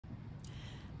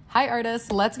Hi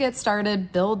artists, let's get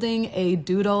started building a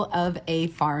doodle of a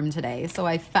farm today. So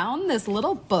I found this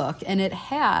little book and it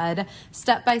had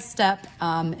step-by-step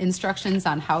instructions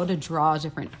on how to draw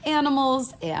different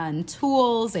animals and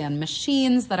tools and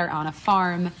machines that are on a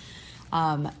farm.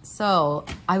 So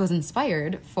I was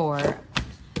inspired for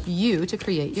you to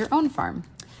create your own farm.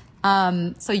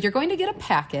 So you're going to get a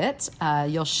packet.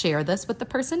 You'll share this with the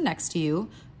person next to you.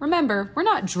 Remember, we're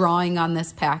not drawing on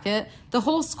this packet. The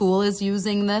whole school is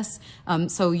using this,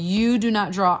 so you do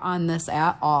not draw on this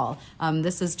at all.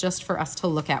 This is just for us to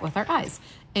look at with our eyes.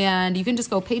 And you can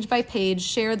just go page by page,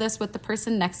 share this with the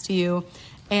person next to you,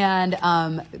 and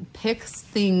pick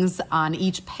things on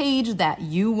each page that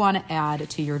you want to add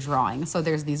to your drawing. So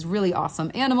there's these really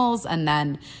awesome animals, and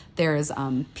then there's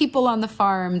people on the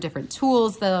farm, different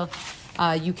tools that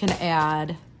you can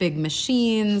add, big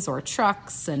machines or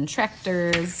trucks and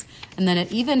tractors. And then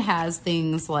it even has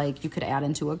things like you could add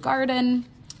into a garden,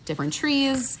 different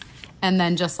trees, and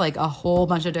then just like a whole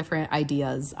bunch of different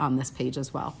ideas on this page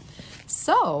as well.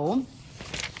 So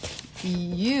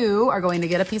you are going to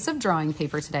get a piece of drawing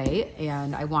paper today,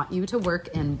 and I want you to work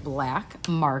in black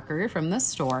marker from the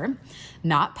store,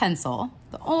 not pencil.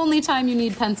 The only time you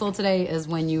need pencil today is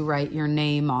when you write your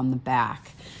name on the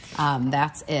back.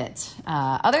 That's it.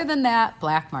 Other than that,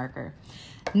 black marker.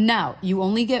 Now, you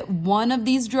only get one of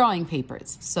these drawing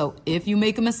papers. So if you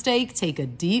make a mistake, take a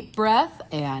deep breath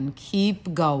and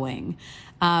keep going.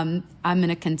 I'm going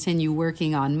to continue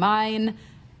working on mine.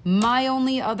 My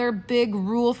only other big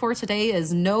rule for today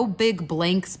is no big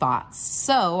blank spots.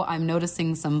 So I'm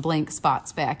noticing some blank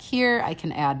spots back here. I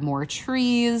can add more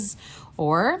trees,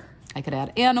 or I could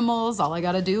add animals. All I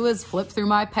got to do is flip through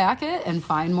my packet and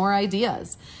find more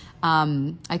ideas.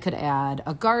 I could add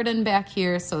a garden back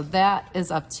here, so that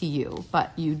is up to you.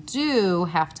 But you do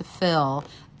have to fill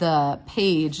the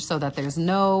page so that there's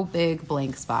no big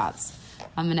blank spots.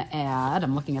 I'm gonna add,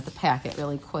 I'm looking at the packet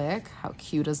really quick. How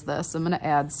cute is this? I'm gonna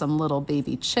add some little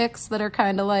baby chicks that are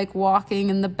kind of like walking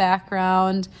in the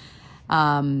background.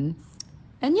 And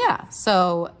yeah,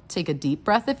 so take a deep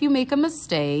breath if you make a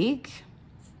mistake.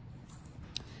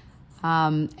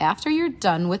 After you're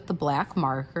done with the black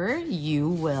marker, you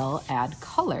will add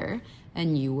color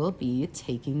and you will be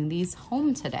taking these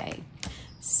home today.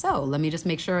 So let me just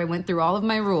make sure I went through all of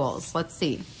my rules. Let's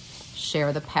see.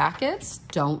 Share the packets.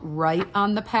 Don't write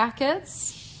on the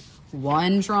packets.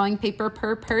 One drawing paper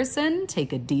per person.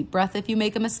 Take a deep breath if you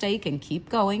make a mistake and keep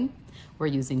going. We're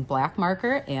using black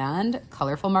marker and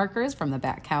colorful markers from the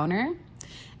back counter.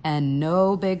 And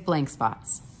no big blank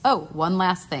spots. Oh, one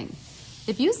last thing.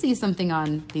 If you see something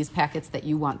on these packets that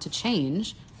you want to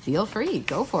change, feel free,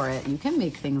 go for it. You can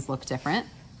make things look different.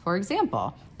 For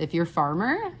example, if you're a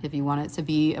farmer, if you want it to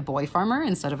be a boy farmer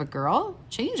instead of a girl,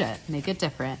 change it, make it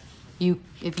different.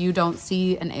 If you don't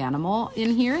see an animal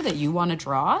in here that you want to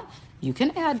draw, you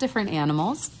can add different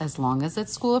animals as long as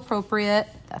it's school appropriate.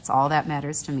 That's all that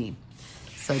matters to me.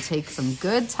 So take some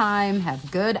good time, have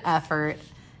good effort,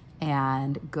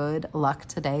 and good luck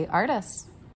today, artists.